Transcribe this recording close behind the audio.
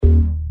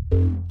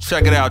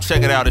Check it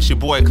out. It's your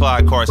boy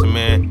Clyde Carson,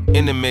 man.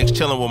 In the mix,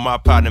 chilling with my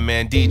partner,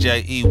 man,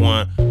 DJ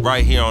E1,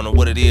 right here on the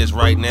What It Is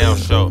Right Now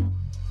show.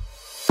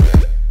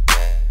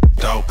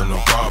 Dope in the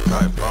raw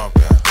pipe.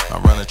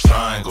 I run a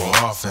triangle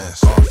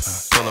offense.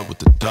 Pull up with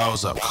the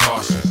doors up,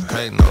 caution.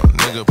 Hating on a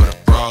nigga, but the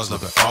bras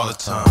looking all the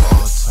time.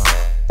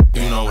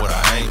 You know what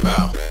I ain't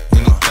about.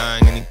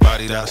 Anything,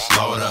 anybody that'll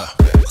slow it up.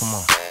 Come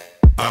on.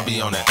 I be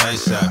on that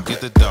ASAP.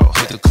 Get the dough,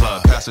 hit the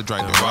club, pass a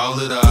drink and roll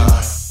it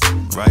up.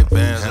 Right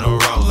bands and a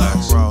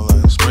Rolex.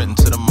 Sprinting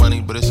to the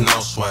money, but it's no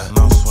sweat.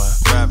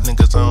 Rap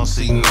niggas, I don't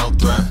see no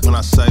threat. When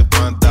I say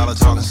 $1,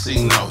 talking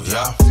C-note,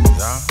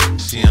 yeah.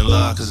 She in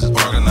love cause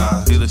it's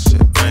organized.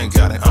 Dealership, ain't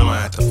got it, I'ma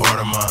have to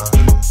order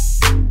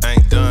mine.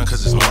 Ain't done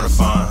cause it's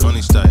mortifying.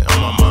 Money stay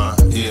on my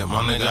mind. Yeah,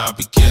 my nigga, I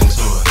be getting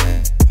to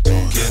it.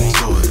 Getting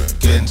to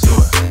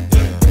it.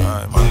 Yeah,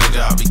 alright, my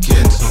nigga, I be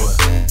getting to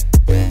it.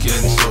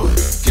 Getting to it.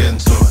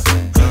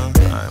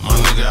 Alright, my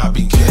nigga, I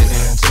be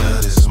getting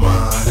to this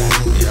money.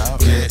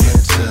 Getting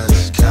to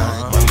this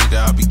kind. My nigga,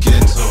 I be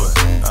getting to it.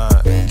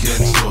 Alright,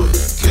 getting to it.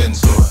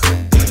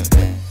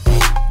 Yeah.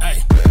 Hey,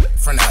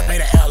 from that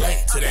Betta LA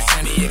to that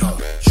San Diego.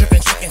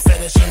 Drippin' chicken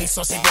fettuccine,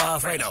 saucy boy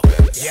Alfredo.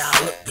 Yeah,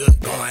 I look good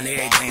going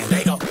every damn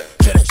day go.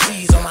 Cheddar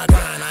cheese on my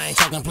grind, I ain't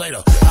talking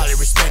Play-Doh. Highly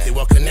respected,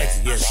 well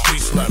connected, yeah, the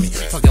streets love me.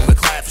 Fucking with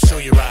Clyde for show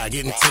you ride,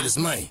 getting to this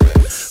money.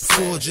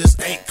 Fool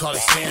just ate, call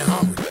it staying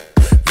hungry.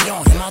 You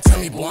don't hear my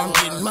tummy, boy, I'm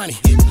getting money.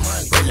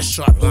 Razor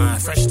sharp line,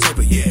 fresh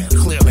tipper, yeah.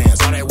 Clear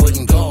lens, all that wood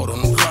and gold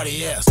on them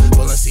Cartiers.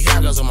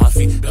 Balenciagas on my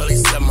feet, barely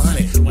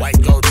 700.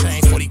 White gold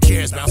chain, 40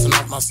 carats bouncing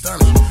off my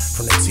stomach.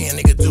 From the 10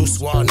 nigga deuce,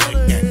 wall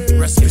nigga gang.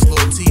 Recipes,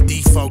 little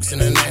TD folks in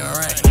the name of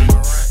rain.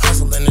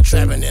 Hustle in the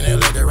trap and then they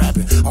let it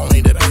rapping.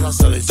 Only the best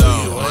hustle is you.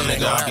 My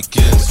nigga, I be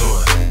getting to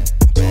it.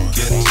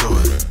 Getting to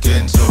it.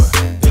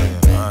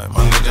 Yeah, alright,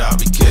 my nigga, I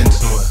be getting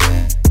to it.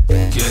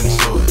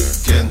 Getting to it.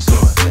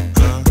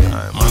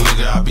 Alright, my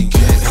nigga, I be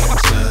getting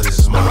to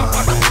this money.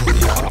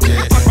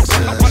 Getting to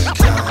this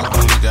kind.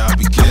 My nigga, I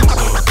be getting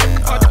to it.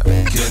 Alright,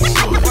 getting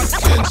to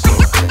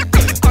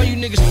it. All you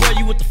niggas swear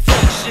you with the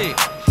fuck shit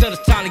till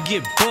it's time to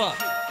get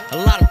bucked. A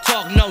lot of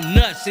talk, no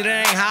nuts, it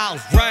ain't how I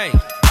was raised.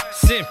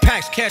 Send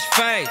packs, catch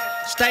fade.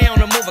 Stay on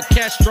the move or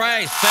catch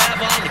strays.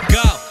 Forever on the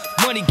go.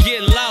 Money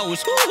get low,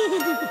 it's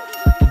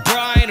bro,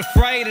 I ain't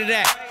afraid of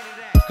that.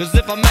 Cause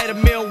if I made a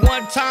meal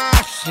one time,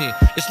 shit,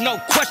 it's no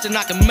question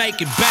I can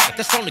make it back.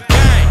 That's on the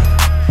game.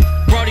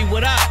 Brody,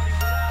 what up?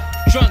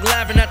 Drunk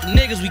laughing at the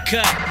niggas we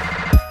cut.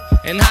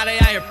 And how they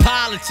out here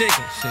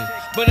politicking, shit.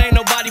 But ain't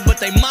nobody but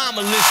they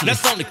mama listening.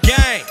 That's on the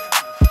game.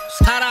 It's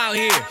hot out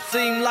here.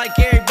 Seem like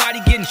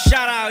everybody getting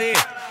shot out here.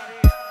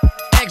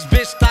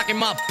 Ex-bitch stalking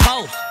my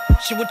post.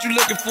 Shit, what you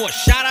looking for?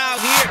 Shot out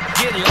here?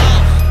 Get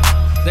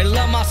lost. They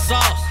love my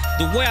sauce.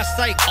 The way I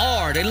say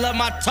R, they love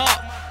my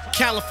talk.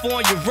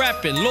 California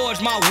reppin',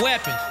 Lloyd's my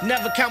weapon.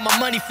 Never count my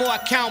money before I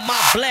count my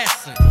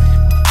blessing.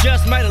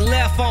 Just made a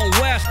left on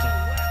Western.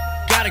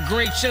 Got a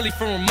green chili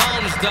from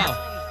Ramona's though.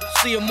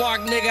 See a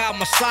mark nigga out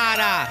my side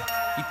eye.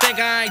 You think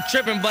I ain't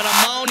trippin', but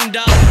I'm on him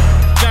though.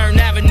 Turn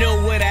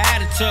Avenue with an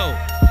attitude.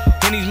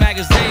 In these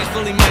magazines,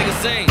 fully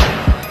magazine.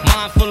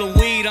 Mind full of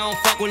weed, I don't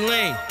fuck with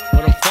lean.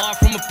 But I'm far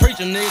from a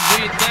preacher, nigga,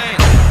 do your thing.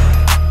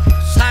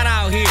 It's hot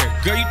out here.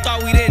 Girl, you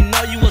thought we didn't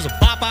know you was a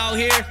bop out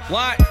here?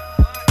 What?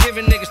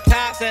 Giving niggas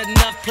tops, had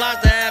enough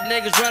plots to have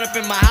niggas run up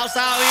in my house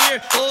out here.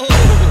 Ooh,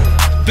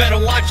 better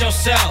watch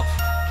yourself.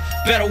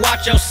 Better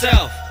watch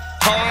yourself.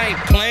 Oh, I ain't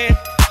playing.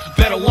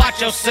 Better watch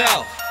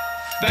yourself.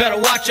 Better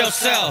watch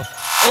yourself.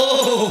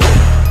 Ooh,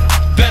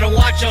 better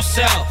watch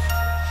yourself.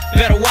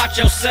 Better watch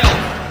yourself.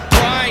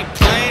 Oh, I ain't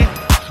playing.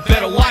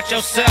 Better watch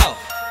yourself.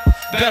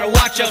 Better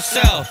watch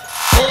yourself.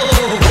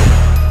 Ooh.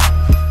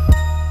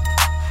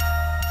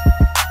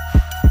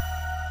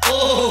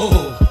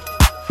 Ooh.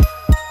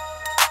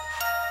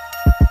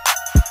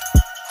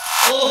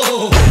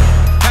 Ooh.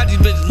 Had these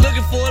bitches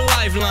looking for a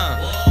lifeline.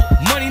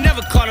 Money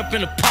never caught up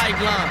in the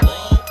pipeline.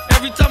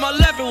 Every time I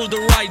left, it was the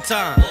right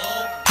time.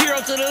 Hero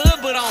to the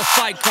hood, but I don't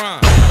fight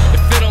crime.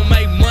 If it don't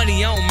make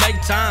money, I don't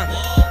make time.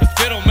 If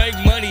it don't make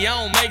money, I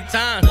don't make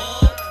time.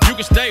 You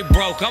can stay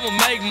broke, I'ma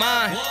make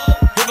mine.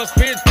 If I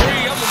spend 3,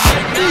 I'ma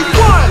make 9.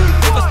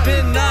 If I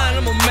spend 9,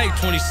 I'ma make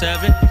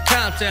 27.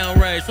 Comptown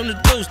rage from the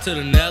deuce to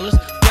the Nellas.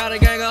 Got a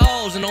gang of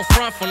hoes and no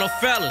front for no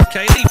fellas.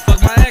 K.R.I.T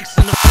fucked my ex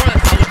in the front,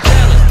 I was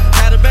jealous.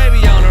 Had a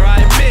baby on her, I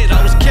admit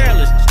I was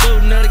careless.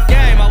 Student of the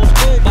game, I was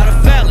fooled by the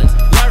felons.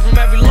 Learn from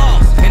every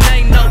loss, and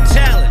ain't no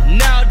talent.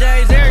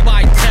 Nowadays,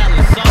 everybody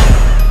telling, so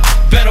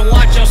better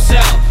watch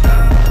yourself.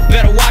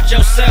 Better watch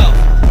yourself.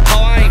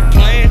 Oh, I ain't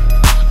playing.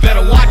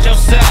 Better watch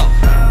yourself.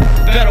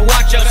 Better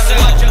watch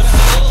yourself.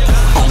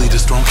 Only the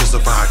strong can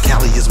survive.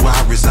 Cali is where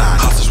I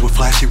reside. Hustlers with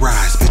flashy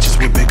rides, bitches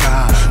with big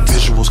eyes.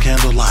 Visuals,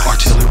 candlelight,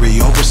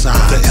 artillery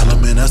oversized. The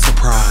element of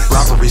surprise,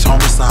 robberies,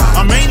 homicide.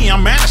 I'm mania,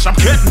 I'm mash, I'm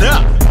cutting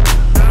up.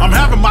 I'm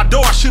having my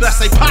door, should I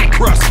say pie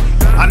crust?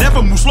 I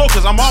never move slow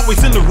cause I'm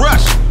always in the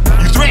rush.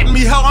 You threaten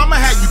me, hell, I'ma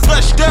have you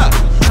touched up.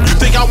 You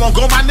think I won't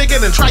go, my nigga,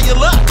 then try your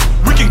luck.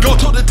 We can go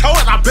toe to toe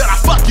and I bet I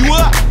fuck you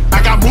up. I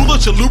got moolah,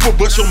 chalupa,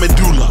 bush on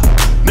medulla.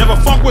 Never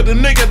fuck with a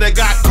nigga that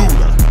got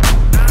gula.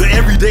 The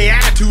everyday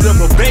attitude of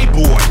a bay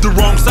boy. The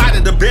wrong side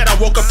of the bed, I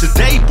woke up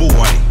today,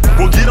 boy.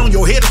 We'll get on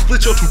your head and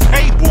split your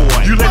toupee, boy.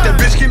 You let that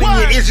bitch get in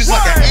your ears just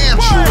like an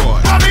android.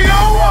 I be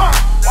on one.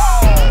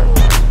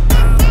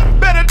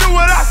 Better do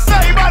what I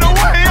say, by the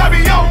way, I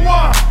be on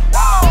one.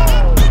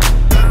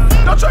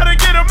 Don't try to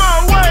get in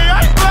my way,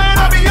 I ain't playing,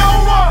 I be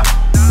on one.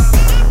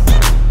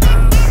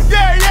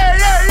 Yeah, yeah,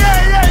 yeah, yeah,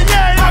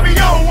 yeah, yeah, I be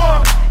on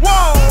one.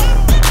 Whoa,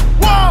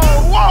 whoa,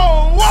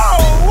 whoa,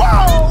 whoa,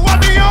 whoa, I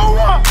be on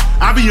one.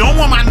 I be on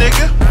one, my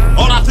nigga.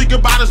 All I think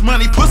about is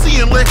money,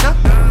 pussy, and liquor.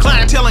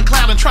 Clientele and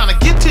cloud and trying to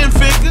get 10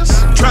 figures.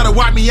 Try to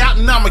wipe me out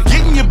and I'ma get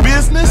in your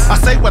business. I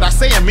say what I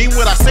say and mean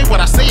what I say, what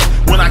I say it.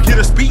 When I get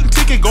a speeding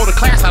ticket, go to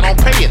class, I don't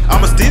pay it.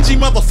 I'm a stingy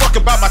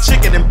motherfucker about my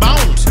chicken and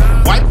bones.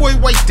 White boy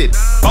wasted,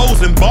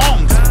 O's and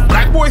bongs.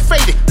 Black boy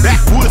faded,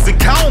 backwoods and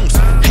cones.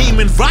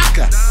 Heme and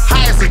vodka,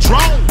 high as a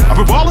drone. I've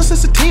been ballin'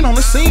 since a teen on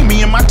the scene,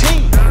 me and my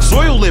team.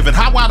 Soil living,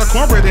 hot water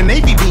cornbread and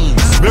navy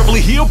beans. Beverly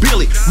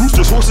Hillbilly,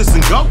 roosters, horses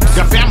and goats.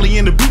 Got family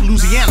in the boot,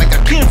 Louisiana,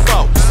 got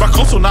kinfolks. My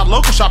coastal, not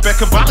local, shop at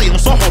Cavalli on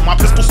Soho. My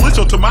pistol slits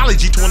your tamale,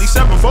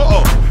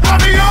 G2740. I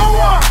be on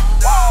one.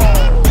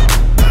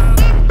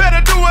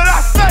 Better do what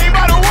I say,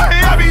 by the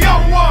way, I be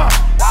on one.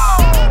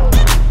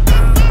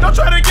 Don't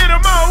try to get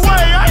in my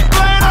way, I ain't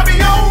playing, I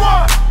be on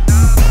one.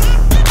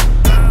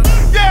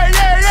 Yeah,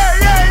 yeah, yeah,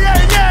 yeah,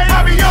 yeah, yeah,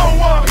 I be on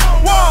one.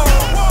 Whoa,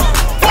 whoa,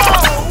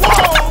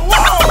 whoa,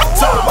 whoa.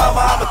 Told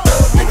mama I'm a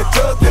thug nigga,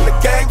 drug dealer,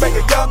 gang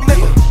banger, young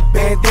nigga.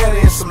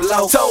 Bandana and some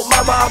low. Told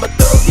mama I'm a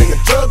thug nigga,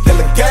 drug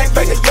dealer, gang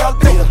banger, young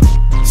nigga.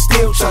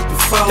 Still chuck the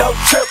phone. Don't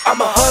trip,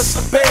 I'm a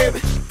hustler, baby.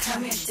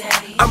 Come here,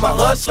 daddy. I'm a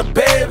hustler,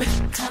 baby.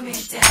 Come here,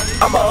 daddy.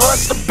 I'm a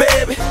hustler,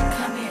 baby.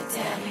 Come here,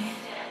 daddy.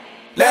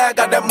 Now I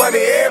got that money,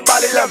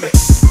 everybody love me.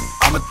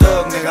 I'm a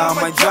thug nigga, I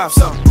might drop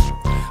something.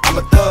 I'm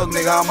a thug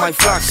nigga, I might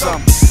flock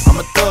something. I'm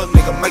a thug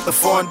nigga, make the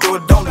foreign do a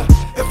donut.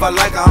 If I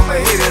like it, I'ma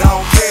hit it, I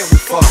don't care who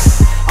fuck.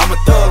 I'm a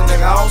thug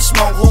nigga, I don't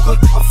smoke hookah.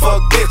 I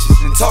fuck bitches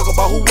and talk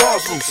about who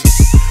was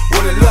loosest.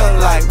 What it look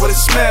like, what it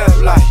smell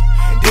like.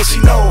 Did she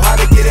know how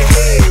to get her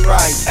head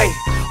right? Hey,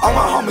 all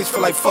my homies feel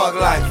like fuck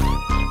life.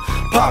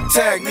 Pop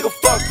tag, nigga,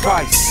 fuck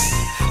price.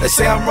 They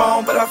say I'm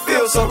wrong, but I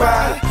feel so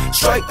right.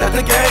 Straight out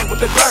the game with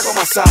the Glock on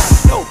my side.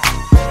 No,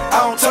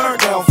 I don't turn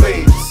down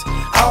fades.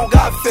 I don't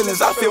got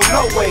feelings, I feel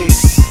no ways.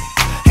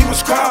 He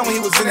was crying when he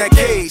was in that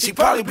cage. He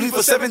probably bleed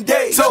for 7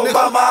 days. Told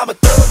mama I'm a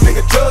thug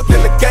nigga, drug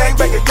dealer, gang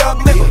banger,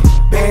 young nigga.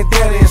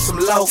 Bandana and some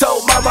low.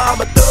 Told mama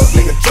I'm a thug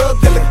nigga, drug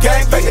dealer,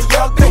 gang banger,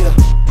 young nigga.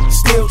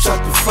 Still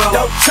chuck the phone.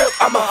 Don't trip,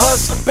 I'm a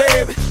hustler,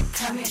 baby.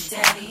 Come here,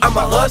 daddy. I'm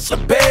a hustler,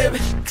 baby.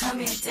 Come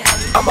here,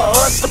 daddy. I'm a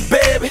hustler,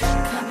 baby.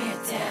 Come here,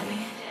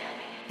 daddy.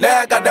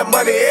 Now I got that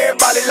money,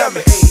 everybody love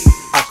me.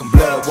 I can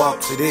blood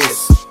walk to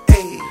this.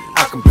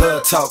 I can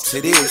blood talk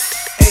to this.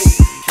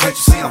 Can't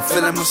you see I'm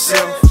feeling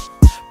myself?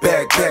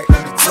 Back, let me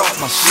talk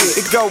my shit.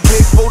 It go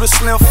big Buddha,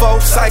 slim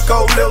folk,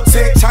 psycho, lil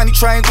tick, tiny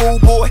train,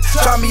 woo boy.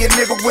 Try me a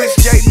nigga with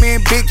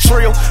J-Man, big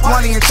trio,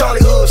 Money and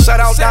Charlie Hood.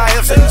 Shout out to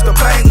IF, they used to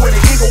bang with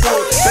it,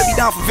 Eaglewood. They be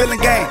down for Villain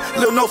Gang,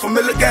 Lil No for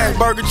Miller Gang,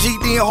 Burger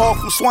GD and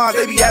Hawk from Swans,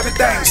 they be having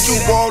things. Cue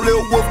Ball,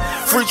 Lil Wolf,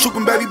 Free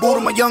Troopin', Baby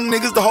Buddha, my young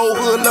niggas, the whole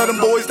hood love them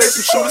boys, they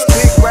some shooters.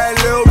 Big Rat,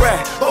 Lil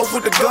Rat, both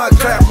with the gun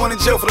clap, one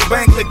in jail for the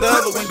bank, lick the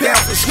other one down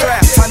for the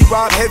strap. Tiny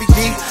Rob, Heavy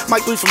D,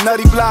 Mike 3 from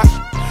Nutty Block.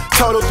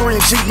 Total 3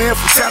 and G-Man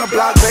from Santa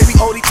Block, baby,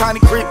 Odie, Tiny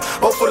Creep.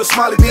 Oh, for the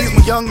Smiley D's,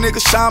 my young nigga,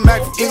 Sean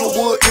Mack from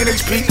Inglewood,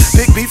 NHP.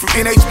 Big B from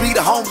NHB,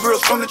 the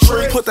homegirls from the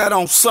tree. Put that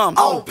on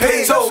something. On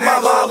page. Told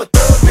mama I'm a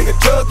thug nigga,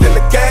 drug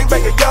dealer, gang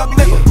banger, young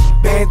nigga.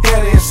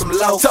 Bandana and some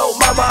low. Told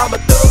mama I'm a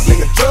thug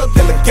nigga, drug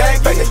dealer, gang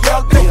banger,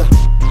 young nigga.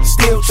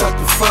 Still chuck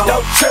the phone.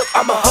 Don't trip,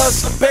 I'm a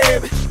hustler,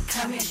 baby.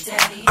 Come here,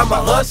 daddy. I'm a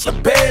hustler,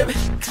 baby.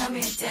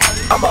 Come here,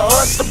 daddy. I'm a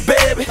hustler,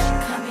 baby.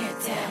 Come here,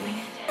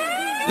 daddy.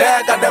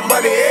 Now I got that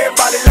money,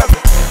 everybody love me.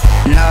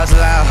 Nose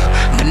low,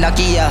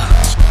 Pinocchio.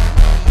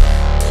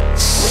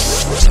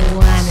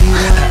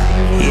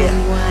 Yeah,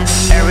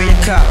 area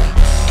code.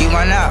 You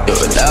want out? Do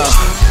it though.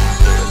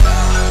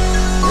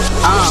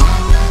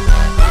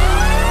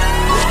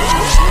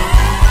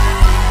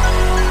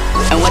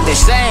 And what they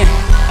saying?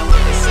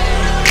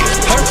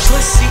 Her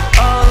pussy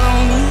all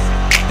on me,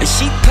 and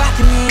she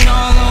clocking it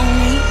all on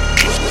me.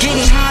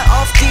 Getting high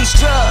off these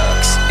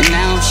drugs, and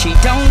now she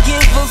don't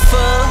give a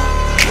fuck.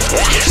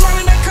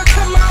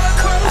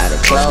 Out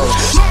of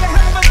clothes,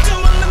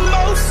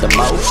 the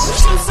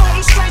most.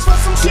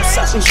 Do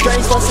something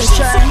strange for some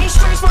change.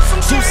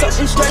 Do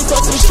something strange for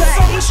some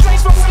change.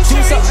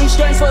 Do something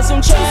strange for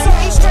some change.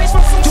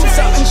 Do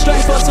something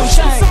strange for some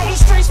change.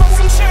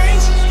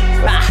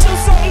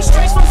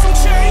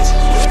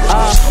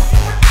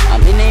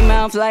 I'm in their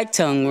mouth like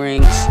tongue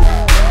rings.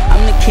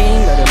 I'm the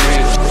king of the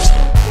rings.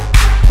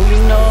 Who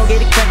you know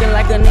get it crackin'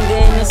 like a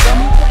nigga in the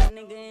summer?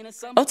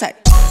 Oh tight.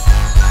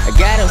 I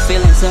got her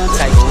feeling some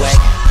type of way.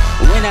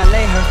 When I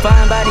her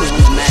fine body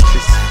on the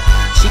mattress.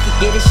 She can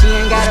get it, she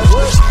ain't gotta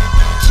work.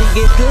 She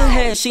get good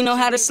head, she know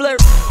how to slurp.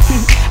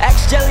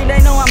 Ask Jelly, they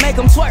know I make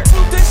them twerk.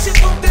 Move that shit,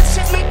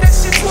 make that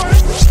shit twerk.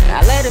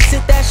 I let her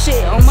sit that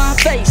shit on my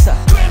face.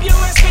 Grab your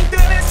ass, make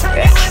that ass turn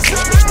your ass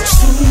turn.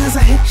 Soon as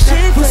I hit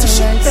that pussy,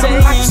 she felt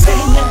like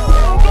saying that.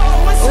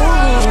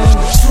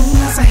 Soon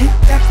as I hit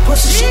that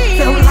pussy, she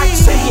felt like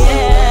saying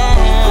that.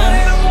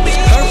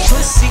 Her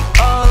pussy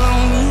all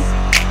on me,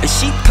 and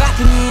she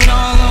clocking it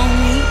all on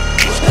me.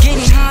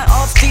 Getting high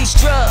off these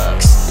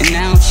drugs, and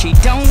now she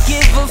don't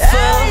give a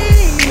fuck.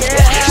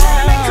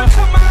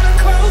 Come out of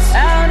clothes.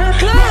 Out of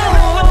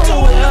clothes.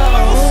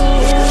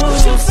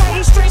 Do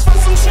something strange for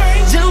some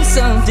change. Do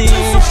something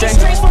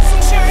strange for some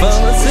change. Do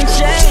something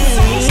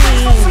strange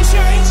for some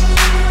change.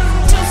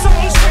 Do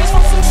something strange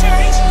for some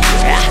change.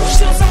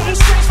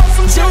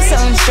 Do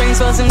something strange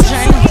for some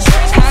change.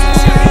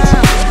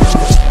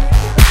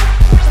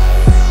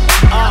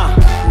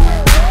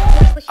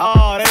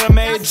 Oh, they done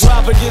made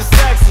Droppa get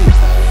sexy.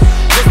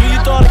 Just when you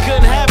thought it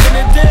couldn't happen,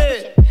 it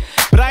did.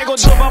 But I ain't gon'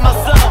 do it by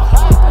myself.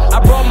 I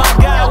brought my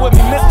guy with me,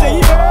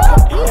 Mr.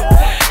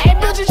 Hey,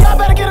 bitches, y'all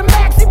better get a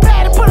maxi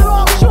pad and put it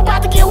on, cause you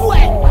about to get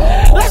wet.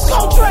 Let's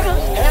go, Trigger.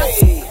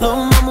 Hey.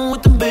 Little mama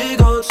with them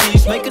big old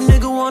cheeks. Make a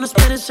nigga wanna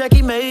spend a check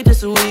he made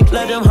this week.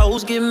 Let them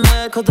hoes get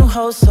mad, cause them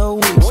hoes so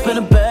weak. Spin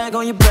a bag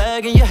on your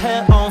bag and your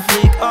hair on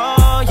fleek.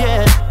 Oh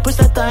yeah, push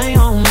that thing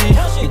on me.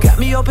 You got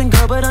me open,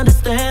 girl, but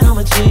understand I'm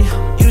a G.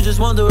 You just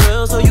want the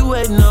real, so you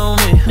waiting on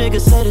me.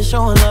 Niggas say they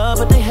showing love,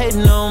 but they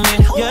hating on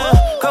me. Yeah,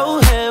 go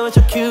ahead with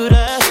your cute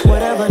ass.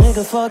 Whatever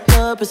nigga fucked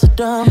up, it's a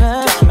dumb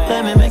ass.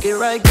 Let me make it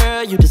right,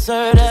 girl, you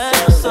deserve that.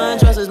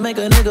 Sundresses make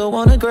a nigga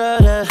wanna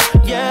grab that.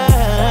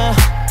 Yeah,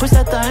 push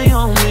that thing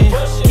on me.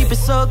 Keep it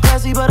so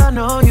classy, but I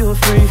know you a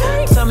freak.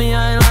 Tell me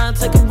I ain't lying,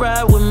 take a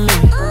ride with me.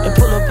 And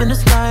pull up in the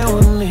sky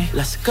with me.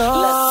 Let's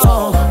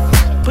go.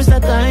 Push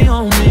that thing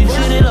on me.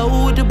 Shoot it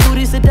low with the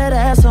booty, sit that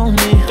ass on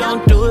me.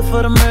 Don't do it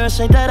for the mirror,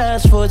 shake that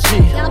ass for a G.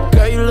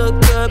 Girl, you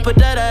look good, put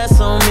that ass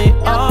on me.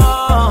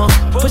 Oh,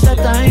 push that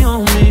thing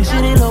on me.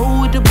 Shoot it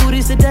low with the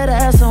booty, sit that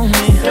ass on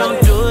me. Don't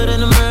do it in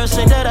the mirror,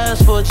 shake that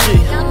ass for a G.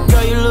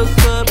 Girl, you look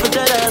good, put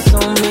that ass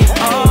on me.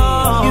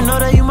 Oh, you know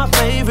that you my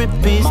favorite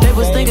piece. They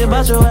was thinking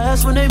about your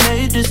ass when they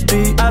made this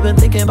beat. I've been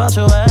thinking about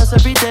your ass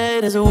every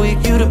day, there's a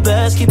week. You the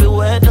best, keep it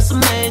wet, that's a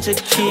major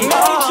key.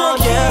 Oh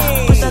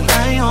yeah, push that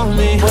thing on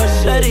me.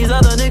 Let these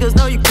other niggas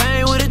know you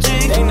came with a G.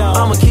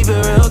 I'ma keep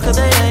it real, cause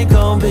they ain't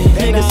gon' be.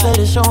 Niggas say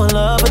they showing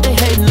love, but they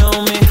hating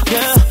on me.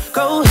 Yeah,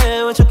 go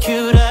ahead with your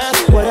cute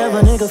ass.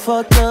 Whatever nigga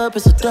fucked up,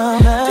 it's a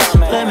dumb ass.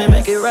 Let me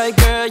make it right,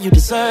 girl, you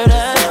deserve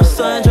that.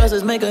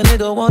 Sundresses make a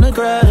nigga wanna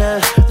grab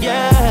that.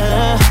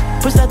 Yeah,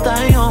 push that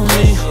thing on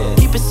me.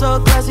 Keep it so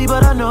classy,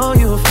 but I know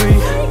you a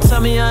freak.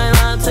 Tell me I ain't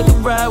lying, take a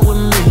ride with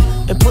me.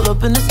 And pull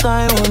up in this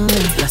thing with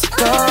me. Let's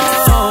go.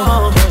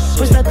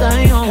 Push that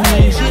thing on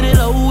me. Shoot it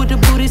low with the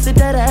booty, sit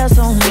that ass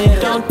on me.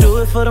 Don't do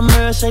it for the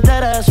mirror, shake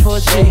that ass for a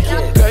G.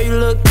 Girl, you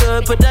look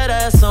good, put that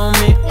ass on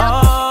me.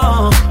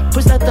 Oh,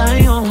 push that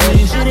thing on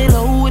me. Shoot it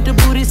low with the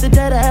booty, sit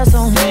that ass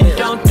on me.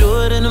 Don't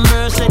do it in the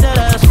mirror, shake that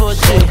ass for a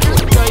G.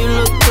 Girl, you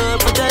look good,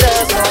 put that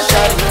ass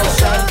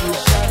on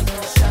me.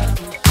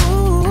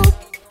 Ooh,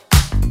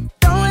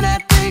 throwing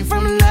that thing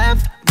from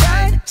left,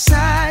 right,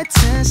 side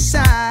to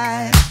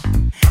side.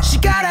 She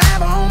gotta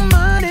have her own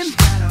money.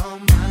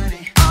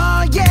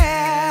 Oh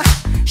yeah.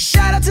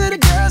 Shout out to the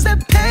girls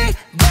that pay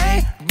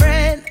they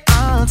rent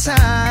on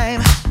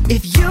time.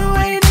 If you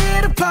ain't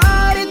here to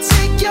party,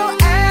 take your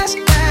ass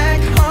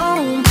back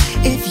home.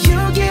 If you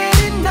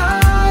getting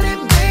naughty,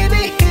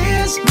 baby,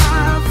 here's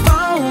my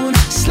phone.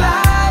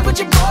 Slide with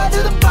your boy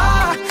to the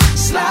bar.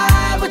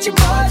 Slide with your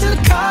boy to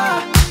the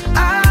car.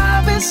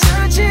 I've been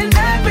searching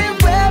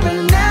everywhere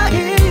and now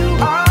here you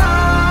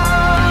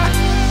are.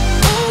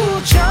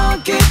 Ooh,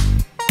 junkie.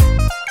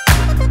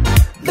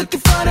 Looking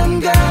for them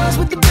girls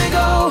with the big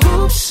old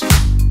hoops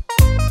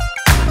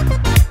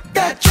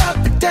that drop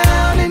it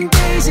down in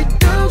Daisy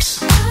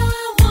Dukes.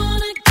 I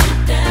wanna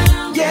get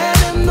down. Yeah,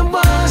 them the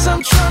ones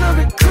I'm tryna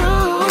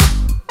recruit.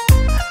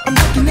 I'm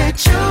looking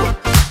at you,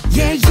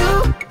 yeah,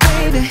 you,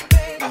 baby.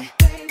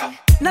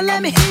 Now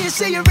let me hear you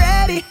say you're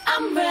ready.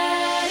 I'm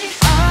ready.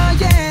 Oh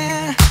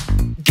yeah,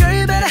 girl,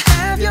 you better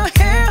have your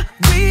hair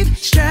weave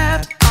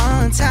strapped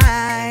on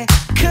tight.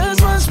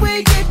 Cause once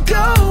we get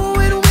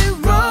going, we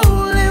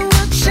rollin',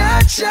 we'll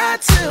cha-cha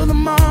till the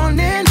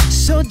morning.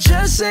 So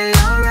just say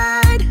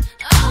alright,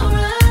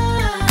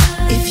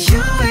 alright. If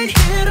you ain't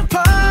here to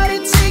party,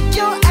 take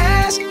your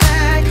ass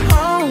back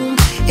home.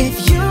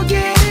 If you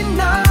getting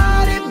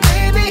naughty,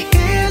 baby,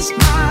 here's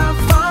my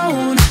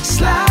phone.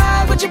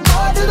 Slide with your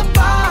boy to the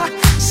bar.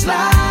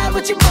 Slide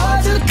with your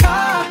boy to the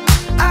car.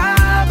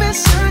 I've been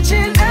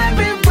searching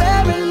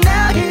everywhere and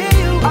now here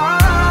you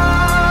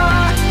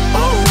are.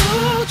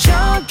 Ooh,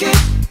 junkie.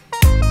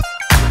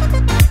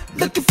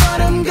 Looking for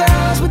them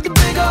girls with the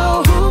big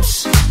old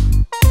hoops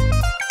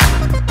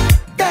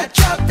that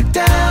drop it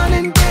down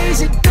in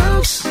Daisy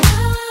Dukes.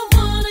 I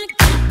wanna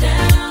get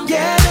down.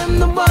 Yeah, them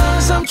the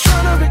ones I'm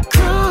tryna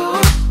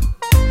recruit.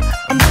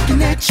 I'm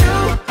looking at you,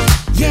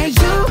 yeah,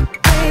 you,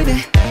 baby.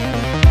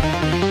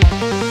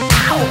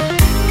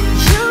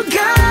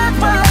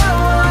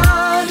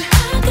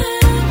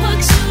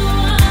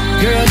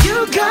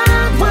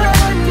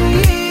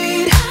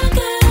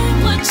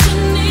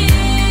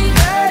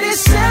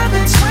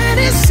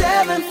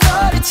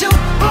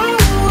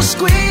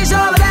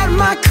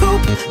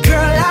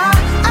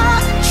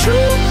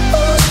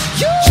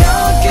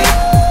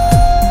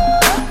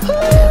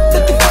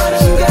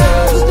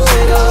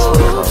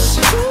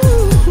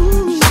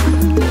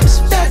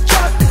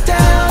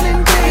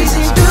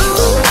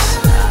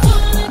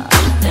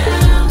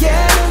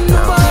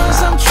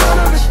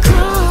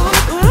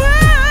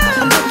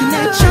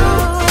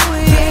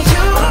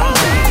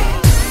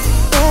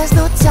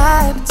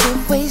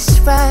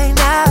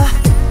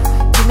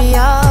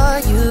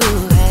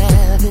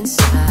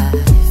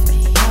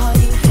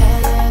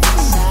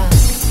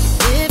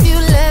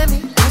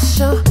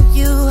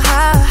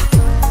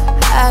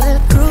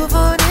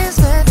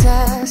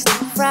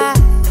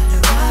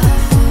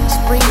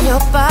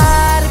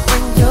 body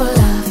bring your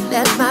love.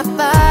 Let my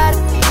body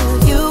fill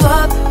you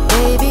up.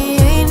 Baby,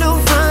 ain't no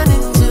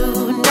running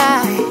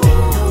tonight.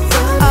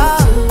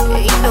 Oh,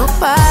 ain't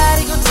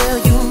nobody gonna tell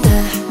you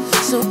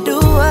nothing. So do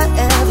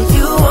whatever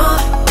you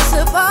want. It's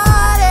a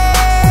party.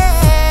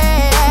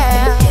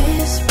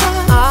 It's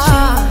about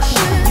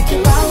you. You can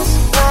bounce,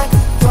 rock,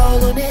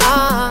 roll on it,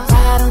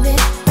 ride on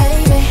it,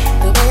 baby.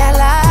 The way I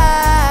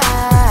like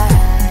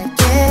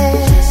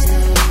it.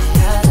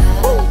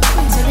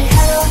 Tell me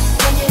hello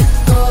when you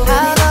go with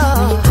it.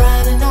 When you're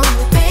grinding on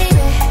me,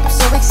 baby. I'm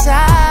so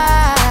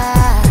excited.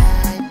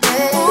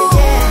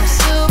 Yeah, I'm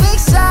so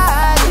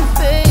excited,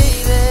 baby.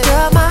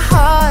 Girl, my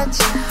heart,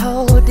 you're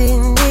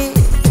holding it.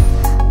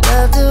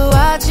 Love to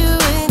watch you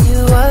when you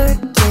work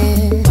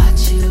it.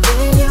 Watch you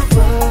when you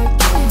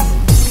work it.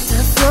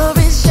 The floor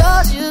is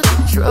yours, you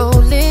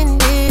controlling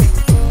it.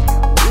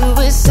 You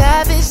a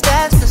savage,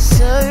 that's for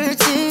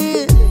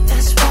certain.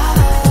 That's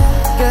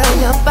right. Girl,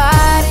 your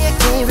body, I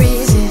can't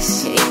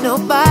resist. Ain't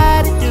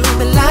nobody do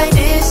me like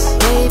this.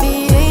 Baby,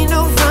 ain't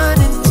no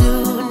running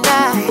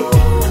tonight.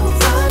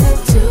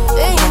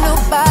 Ain't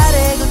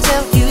nobody gonna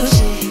tell you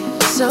shit.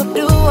 So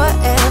do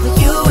whatever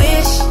you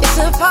wish. It's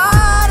a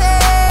party.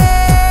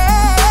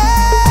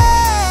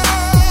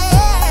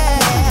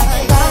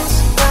 Bounce,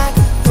 rock,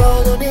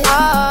 roll on it,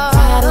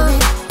 ride on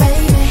it,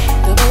 baby.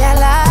 The way I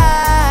like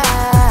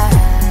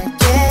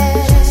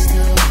it.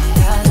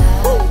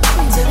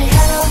 Tell me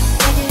hello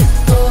when you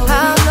go with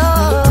it.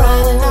 When you're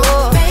grinding on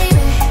me,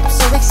 baby. I'm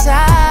so excited.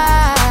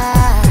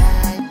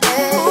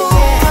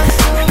 Yeah, I'm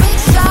so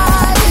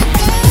excited,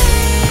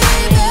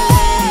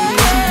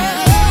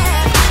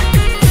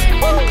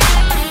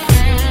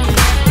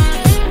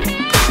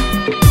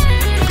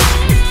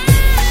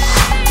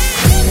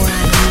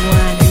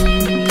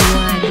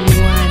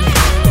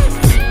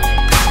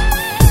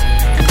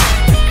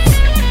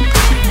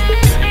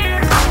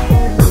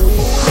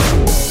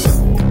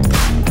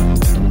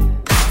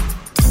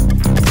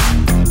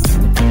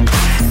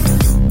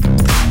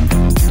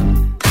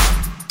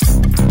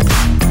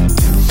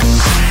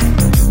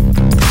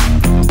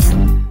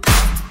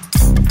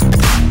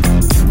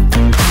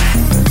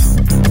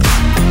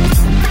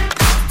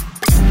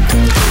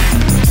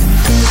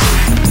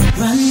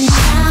 Run me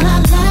down my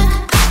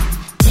block,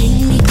 take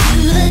me to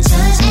the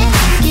touch, and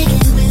I get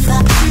it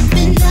without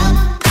tripping up.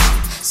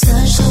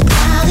 Search so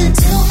wild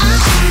until I'm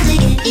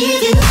digging. If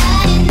you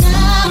had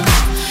enough,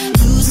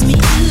 lose me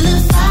to the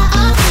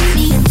fire, bring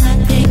me and I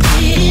can't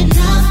get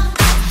enough.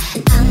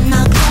 And I'm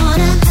not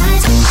gonna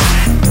hide.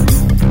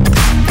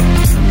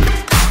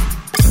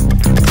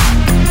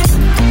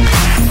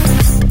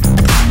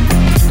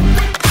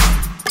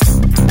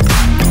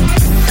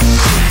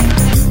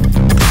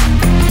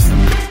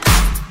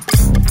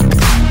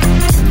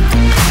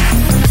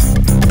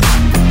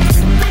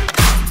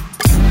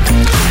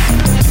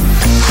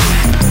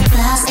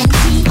 Glass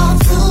empty or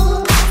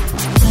full,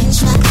 quench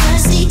my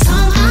thirsty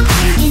tongue. I'm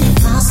drinking it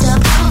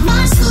myself out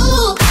my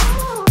school.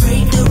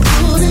 Break the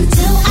rules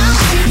until I'm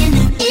breaking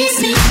them. It's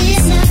me,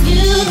 it's not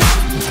you.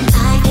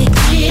 I can't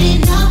get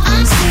enough.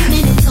 I'm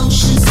swimming in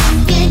oceans to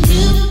get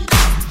you.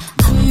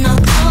 I'm not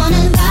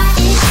gonna lie.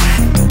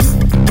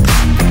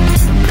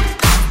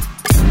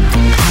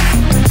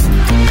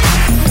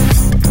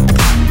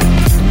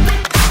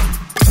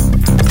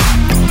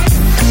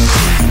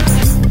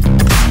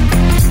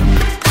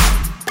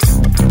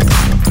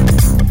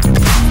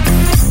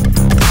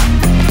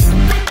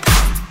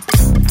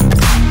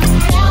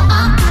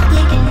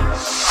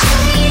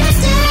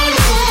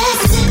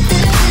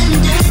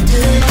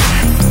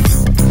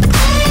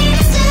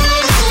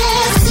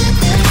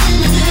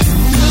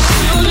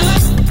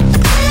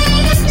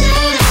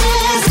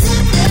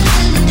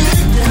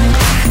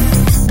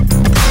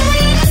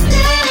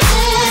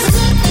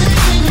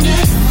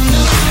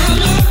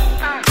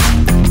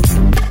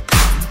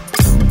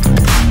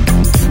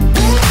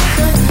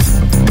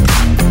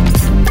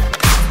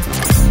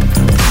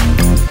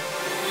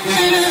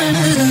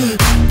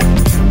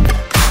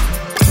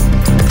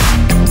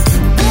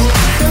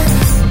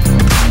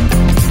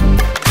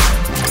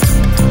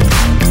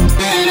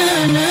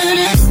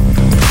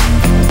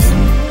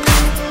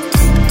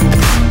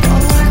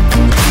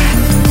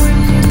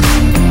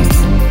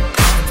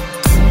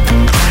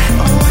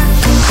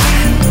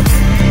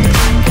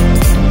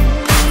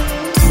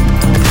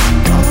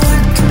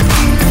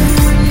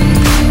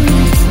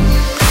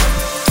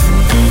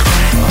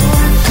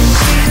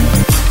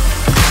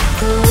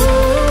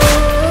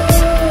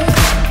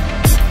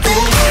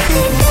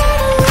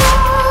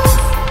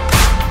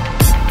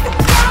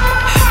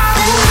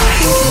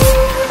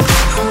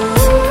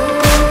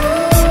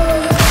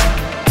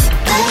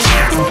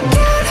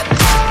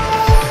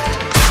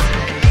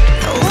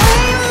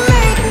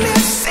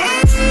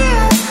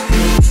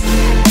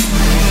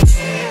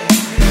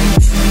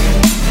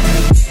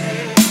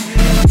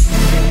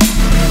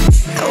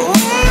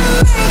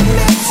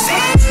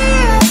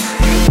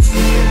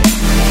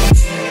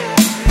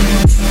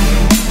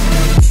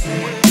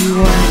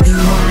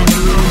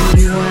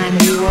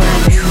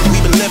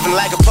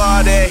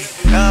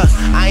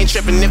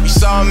 tripping if you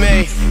saw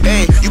me.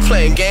 Hey,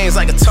 playing games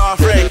like a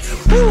top ring.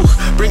 Woo,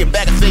 bring it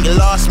back, I think you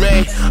lost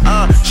me.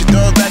 She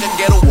throw it back and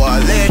get a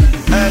wallet.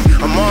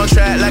 I'm on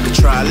track like a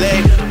trolley.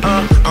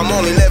 I'm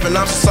only living,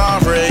 I'm so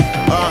sorry.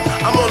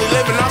 I'm only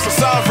living, I'm so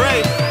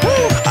sorry.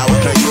 Woo, I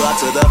will bring you out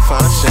to the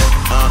function.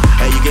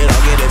 And you get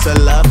into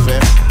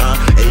loving.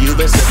 And you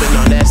been sipping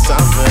on that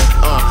something.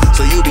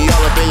 So you be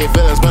all up in your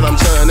feelings, but I'm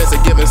chillin'. It's a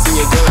given, see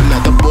you good,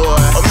 not the boy.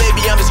 Or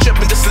maybe I'm just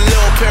tripping, just a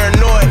little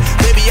paranoid.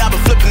 Maybe I've been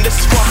flipping, this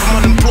is far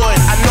from unemployed.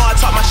 I know I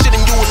talk my shit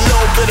and you a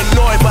little bit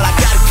annoyed, but I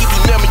gotta keep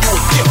you near me, you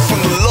a gift from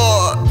the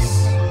Lord.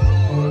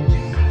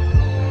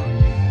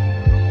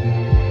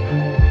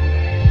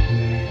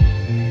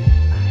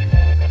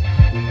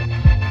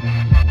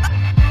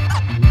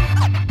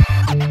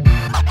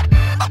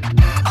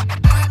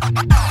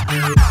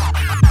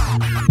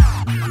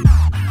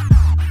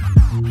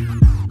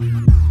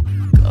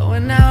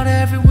 Going out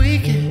every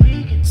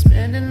weekend,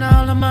 spending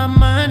all of my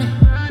money.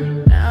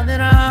 Now that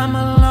I'm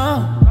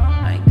alone,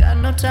 I ain't got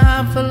no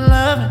time for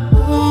loving.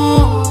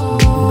 Ooh,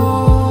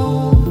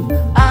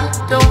 I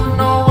don't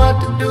know what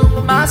to do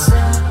with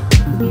myself.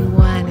 You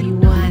want it, you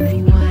want it,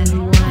 you want it,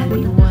 you want it,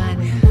 you want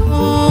it.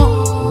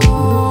 Ooh,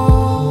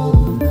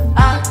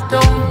 I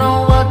don't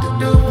know what to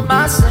do with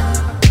myself.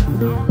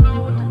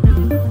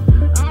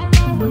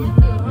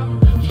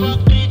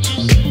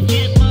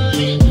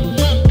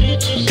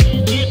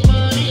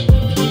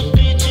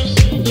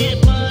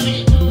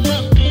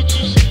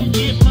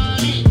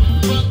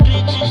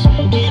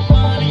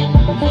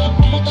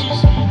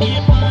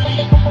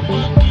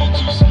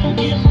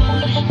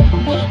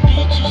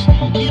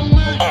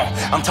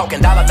 I'm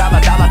talking dollar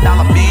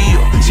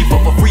bill. She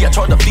fuck for free, I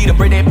charge the fee to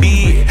bring that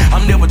bill.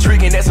 I'm never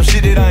tricking, that's some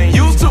shit that I ain't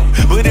used to.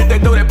 But if they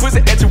throw that pussy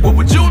at you, what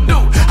would you do?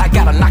 I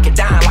gotta knock it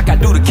down like I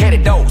do the cat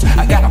at doors.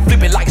 I gotta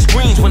flip it like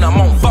screens when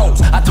I'm on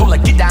foes. I told her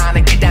get down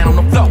and get down on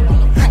the floor.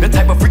 The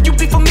type of freak you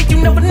be for me,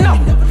 you never know.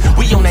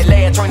 We on that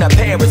last train to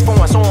Paris,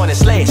 foreign on and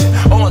slashing.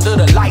 Under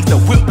the lights, the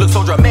whip looks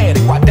so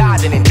dramatic. While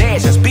dodging and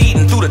dashing,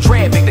 speeding through the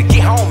traffic to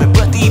get home and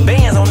bust these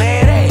bands on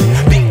that ass.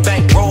 Big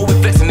bank roll, we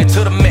flexing it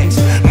to the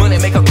max. Money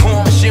make a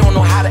corn and she don't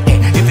know how to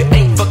act. If it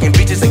ain't fucking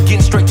bitches and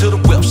getting straight to the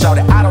whip, shout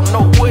it, I don't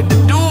know what to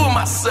do with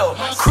myself.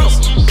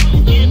 Crystal.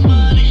 Get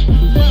money,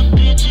 fuck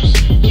bitches,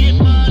 get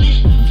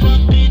money,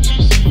 fuck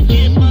bitches,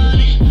 get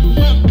money,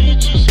 fuck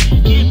bitches,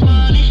 get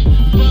money,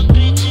 fuck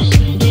bitches,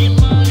 get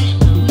money,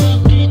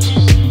 fuck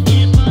bitches,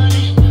 get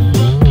money,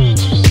 fuck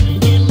bitches,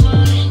 get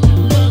money,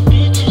 fuck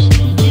bitches,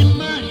 get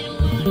money.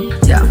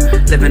 Yeah,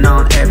 living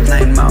on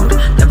airplane mode.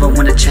 Never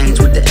wanna change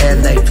with the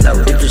LA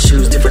flow. Different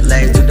shoes, different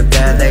legs, do the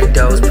ballet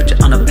doors. Put you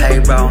on a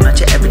payroll, not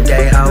your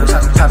everyday hoes.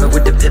 Private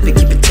with the pippin',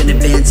 keep it 10 in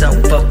Benzo.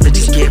 Fuck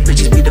bitches, get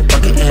riches, be the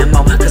fucking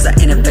ammo. Cause I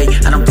innovate,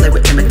 I don't play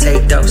with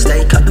imitate though.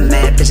 Stay cutting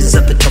mad bitches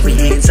up and every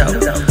hands up.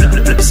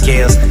 Flipping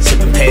scales,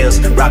 sipping pills,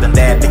 robbing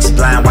bad bitches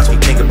blind, watch me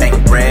finger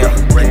bang braille.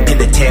 In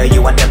the tail,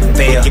 you I never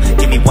fail.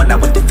 Give me one night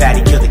with the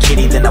fatty, kill the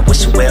kitty, then I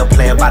wish you well.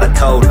 Play by the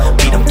code,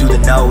 beat them through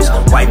the nose.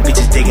 White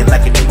bitches digging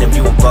like an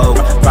interview in Vogue.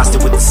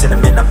 Frosted with the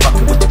cinnamon, I'm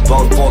fucking with the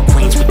both. 4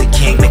 queens with the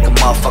king, make a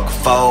motherfucker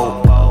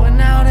fold.